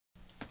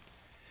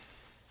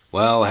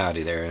Well,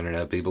 howdy there,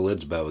 Internet people.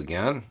 It's Bo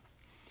again.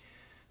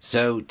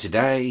 So,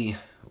 today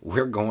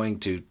we're going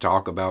to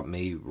talk about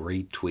me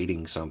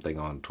retweeting something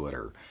on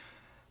Twitter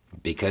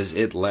because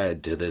it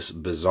led to this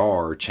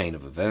bizarre chain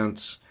of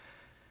events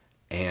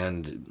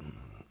and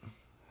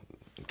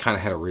kind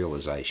of had a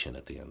realization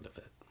at the end of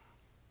it.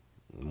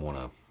 I want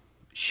to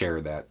share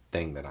that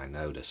thing that I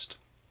noticed.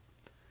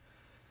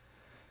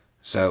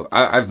 So,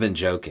 I've been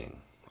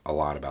joking a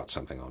lot about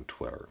something on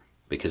Twitter,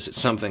 because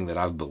it's something that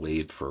I've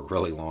believed for a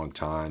really long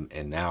time,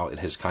 and now it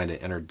has kind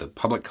of entered the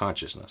public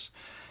consciousness,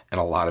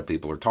 and a lot of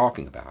people are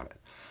talking about it.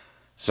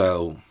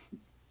 So,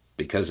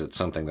 because it's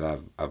something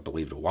that I've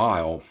believed a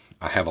while,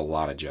 I have a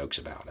lot of jokes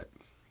about it.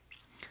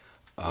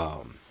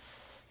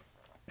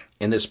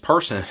 And this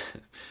person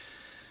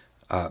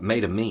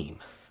made a meme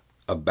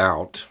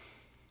about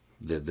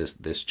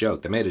this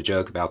joke. They made a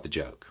joke about the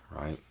joke,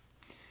 right?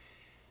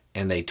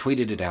 And they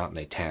tweeted it out and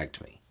they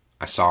tagged me.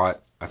 I saw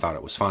it. I thought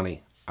it was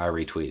funny. I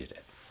retweeted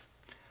it.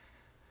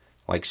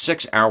 Like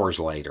 6 hours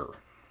later,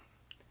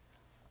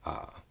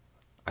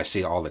 I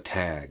see all the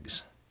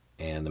tags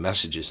and the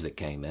messages that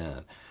came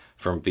in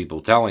from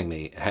people telling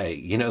me, hey,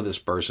 you know, this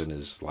person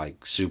is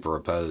like super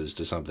opposed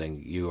to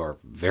something you are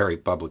very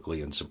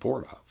publicly in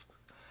support of.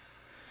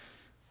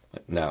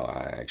 No,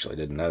 I actually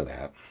didn't know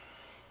that.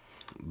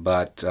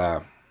 But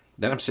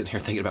then I'm sitting here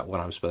thinking about what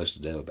I'm supposed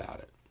to do about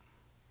it.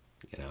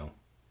 You know,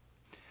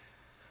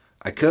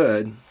 I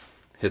could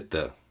hit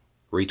the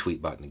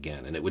retweet button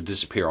again and it would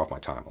disappear off my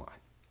timeline,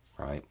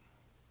 right?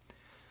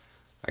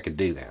 I could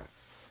do that.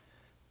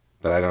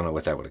 But I don't know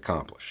what that would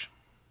accomplish.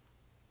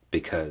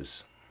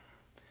 Because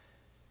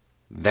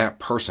that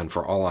person,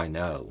 for all I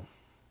know,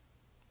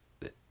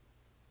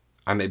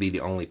 I may be the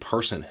only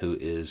person who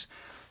is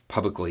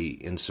publicly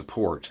in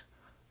support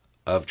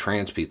of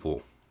trans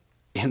people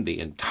in the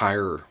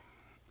entire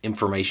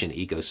information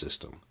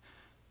ecosystem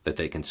that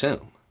they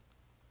consume,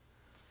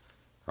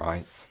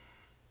 right?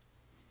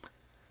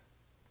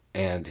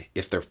 And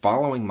if they're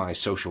following my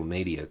social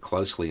media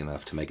closely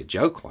enough to make a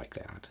joke like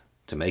that,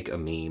 to make a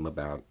meme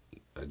about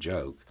a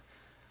joke,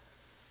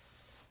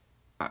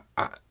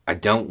 I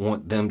don't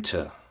want them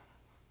to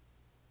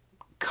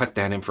cut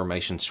that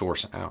information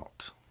source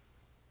out.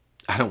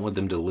 I don't want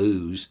them to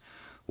lose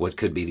what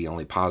could be the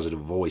only positive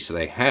voice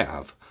they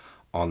have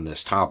on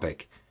this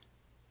topic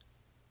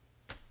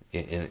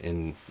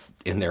in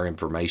their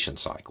information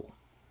cycle.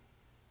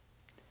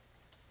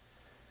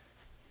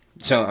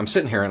 So I'm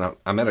sitting here and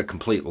I'm at a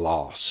complete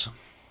loss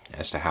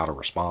as to how to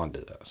respond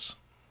to this.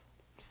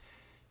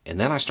 And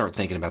then I start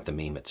thinking about the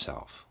meme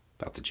itself,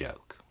 about the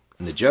joke.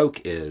 And the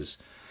joke is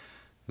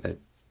that,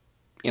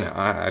 you know,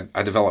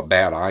 I develop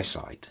bad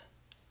eyesight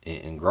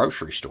in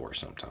grocery stores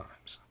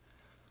sometimes.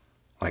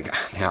 Like,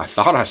 now I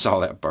thought I saw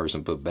that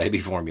person put baby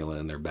formula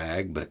in their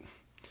bag, but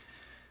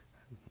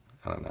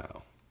I don't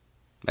know.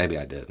 Maybe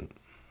I didn't,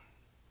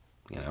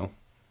 you know.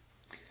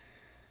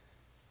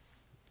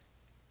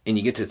 And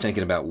you get to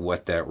thinking about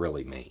what that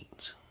really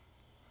means.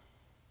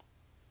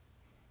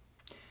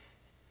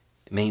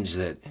 It means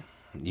that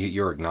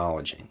you're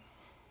acknowledging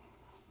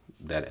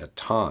that at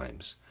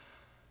times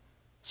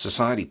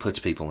society puts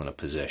people in a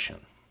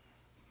position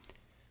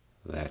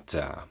that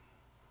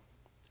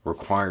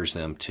requires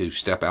them to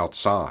step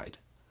outside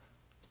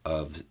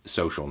of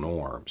social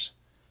norms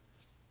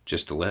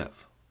just to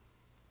live.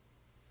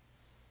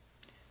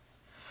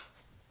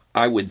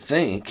 I would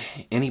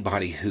think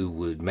anybody who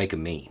would make a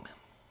meme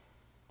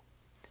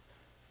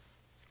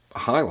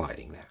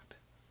highlighting that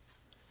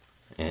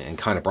and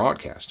kind of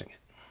broadcasting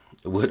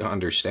it would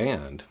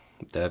understand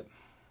that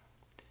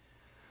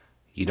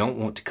you don't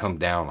want to come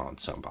down on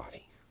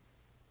somebody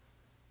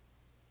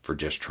for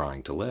just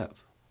trying to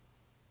live.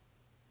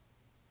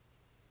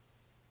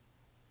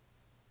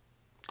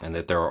 And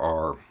that there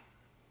are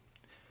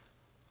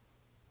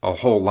a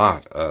whole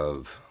lot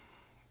of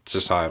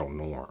societal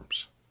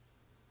norms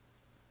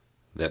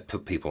that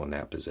put people in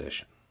that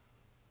position.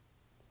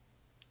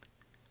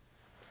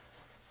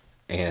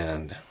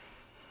 And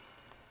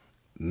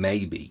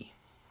maybe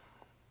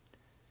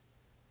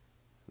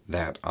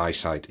that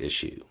eyesight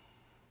issue,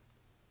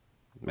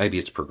 maybe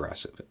it's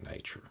progressive in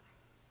nature.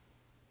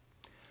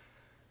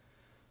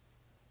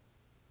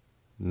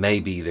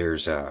 Maybe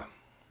there's a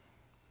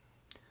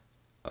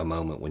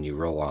moment when you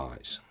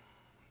realize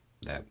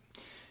that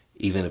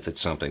even if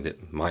it's something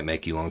that might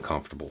make you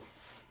uncomfortable,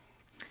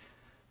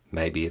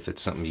 maybe if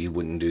it's something you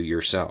wouldn't do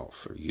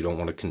yourself or you don't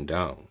want to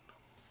condone,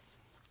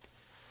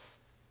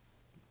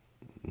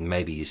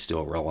 maybe you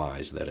still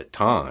realize that at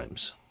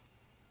times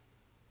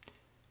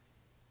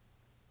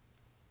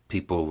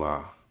people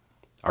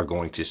are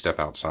going to step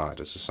outside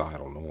of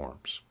societal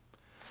norms,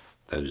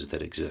 those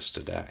that exist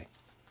today,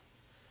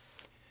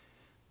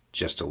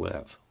 just to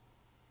live.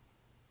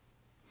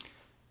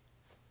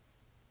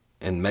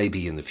 And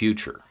maybe in the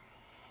future,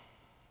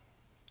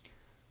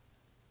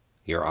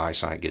 your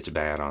eyesight gets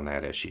bad on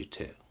that issue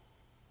too.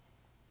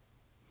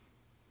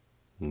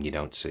 And you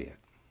don't see it.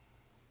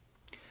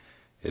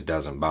 It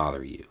doesn't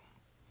bother you.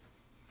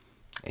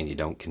 And you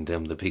don't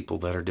condemn the people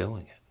that are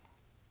doing it.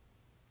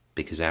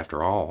 Because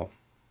after all,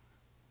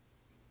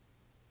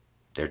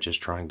 They're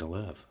just trying to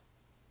live.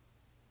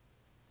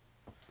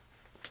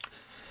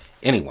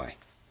 Anyway,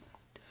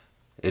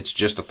 it's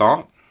just a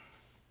thought.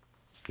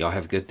 Y'all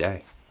have a good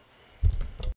day.